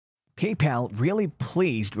PayPal really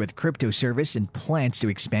pleased with crypto service and plans to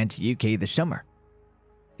expand to UK this summer.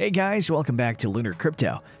 Hey guys, welcome back to Lunar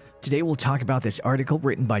Crypto. Today we'll talk about this article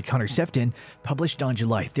written by Sephton, published on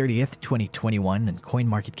July 30th, 2021 on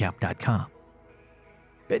coinmarketcap.com.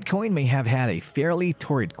 Bitcoin may have had a fairly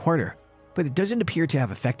torrid quarter, but it doesn't appear to have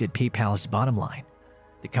affected PayPal's bottom line.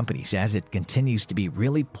 The company says it continues to be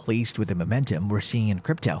really pleased with the momentum we're seeing in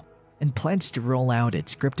crypto and plans to roll out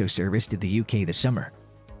its crypto service to the UK this summer.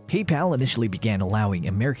 PayPal initially began allowing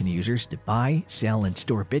American users to buy, sell, and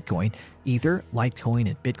store Bitcoin, Ether, Litecoin,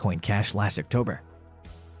 and Bitcoin Cash last October.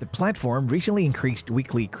 The platform recently increased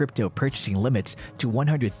weekly crypto purchasing limits to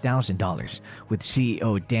 $100,000, with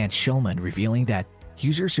CEO Dan Schulman revealing that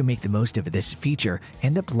users who make the most of this feature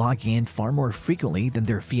end up logging in far more frequently than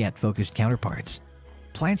their fiat-focused counterparts.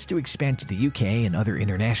 Plans to expand to the UK and other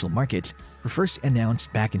international markets were first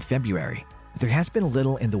announced back in February, but there has been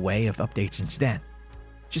little in the way of updates since then.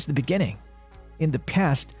 Just the beginning. In the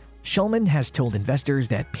past, Schulman has told investors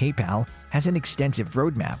that PayPal has an extensive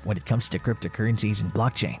roadmap when it comes to cryptocurrencies and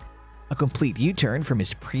blockchain, a complete U-turn from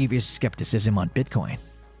his previous skepticism on Bitcoin.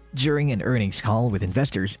 During an earnings call with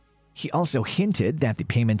investors, he also hinted that the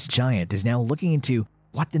payments giant is now looking into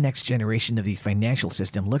what the next generation of the financial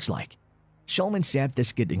system looks like. Schulman said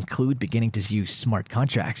this could include beginning to use smart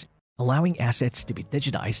contracts, allowing assets to be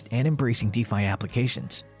digitized, and embracing DeFi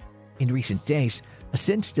applications. In recent days, a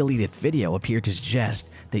since-deleted video appeared to suggest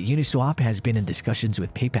that Uniswap has been in discussions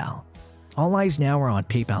with PayPal. All eyes now are on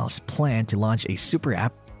PayPal's plan to launch a super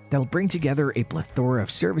app that'll bring together a plethora of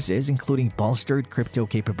services including bolstered crypto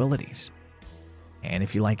capabilities. And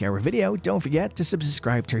if you like our video, don't forget to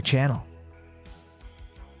subscribe to our channel.